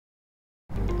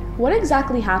What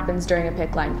exactly happens during a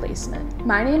PICC line placement?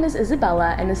 My name is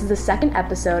Isabella, and this is the second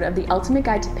episode of the Ultimate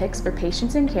Guide to PICCs for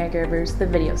Patients and Caregivers, the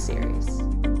video series.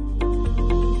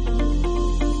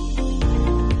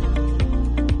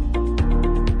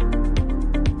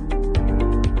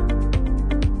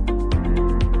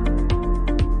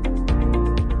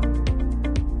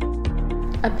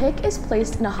 A PICC is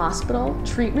placed in a hospital,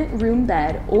 treatment room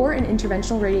bed, or in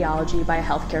interventional radiology by a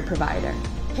healthcare provider.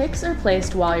 PICCs are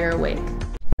placed while you're awake.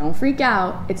 Don't freak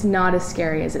out, it's not as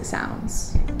scary as it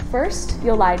sounds. First,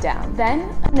 you'll lie down. Then,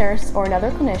 a nurse or another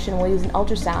clinician will use an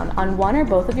ultrasound on one or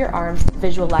both of your arms to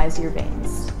visualize your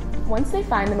veins. Once they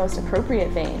find the most appropriate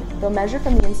vein, they'll measure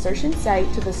from the insertion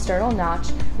site to the sternal notch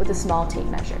with a small tape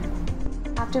measure.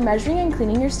 After measuring and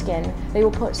cleaning your skin, they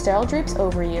will put sterile drapes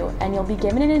over you, and you'll be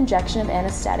given an injection of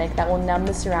anesthetic that will numb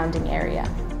the surrounding area.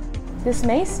 This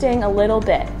may sting a little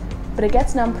bit, but it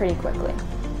gets numb pretty quickly.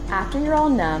 After you're all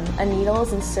numb, a needle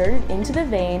is inserted into the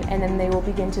vein, and then they will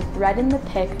begin to thread in the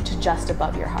PICC to just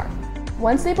above your heart.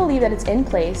 Once they believe that it's in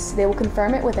place, they will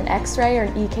confirm it with an X-ray or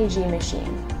an EKG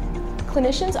machine.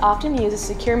 Clinicians often use a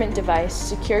securement device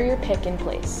to secure your PICC in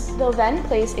place. They'll then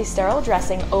place a sterile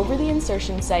dressing over the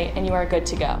insertion site, and you are good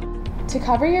to go. To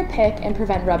cover your PICC and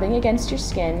prevent rubbing against your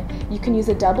skin, you can use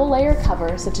a double-layer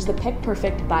cover such as the PICC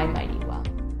Perfect by Mighty Well.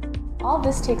 All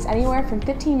this takes anywhere from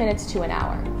 15 minutes to an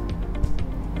hour.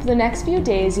 For the next few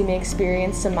days, you may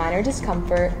experience some minor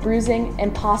discomfort, bruising,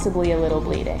 and possibly a little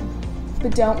bleeding.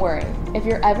 But don't worry, if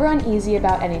you're ever uneasy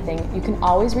about anything, you can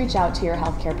always reach out to your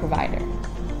healthcare provider.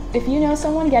 If you know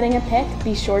someone getting a PICC,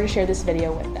 be sure to share this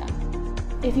video with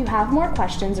them. If you have more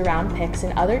questions around PICCs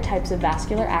and other types of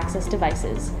vascular access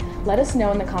devices, let us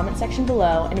know in the comment section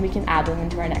below and we can add them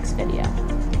into our next video.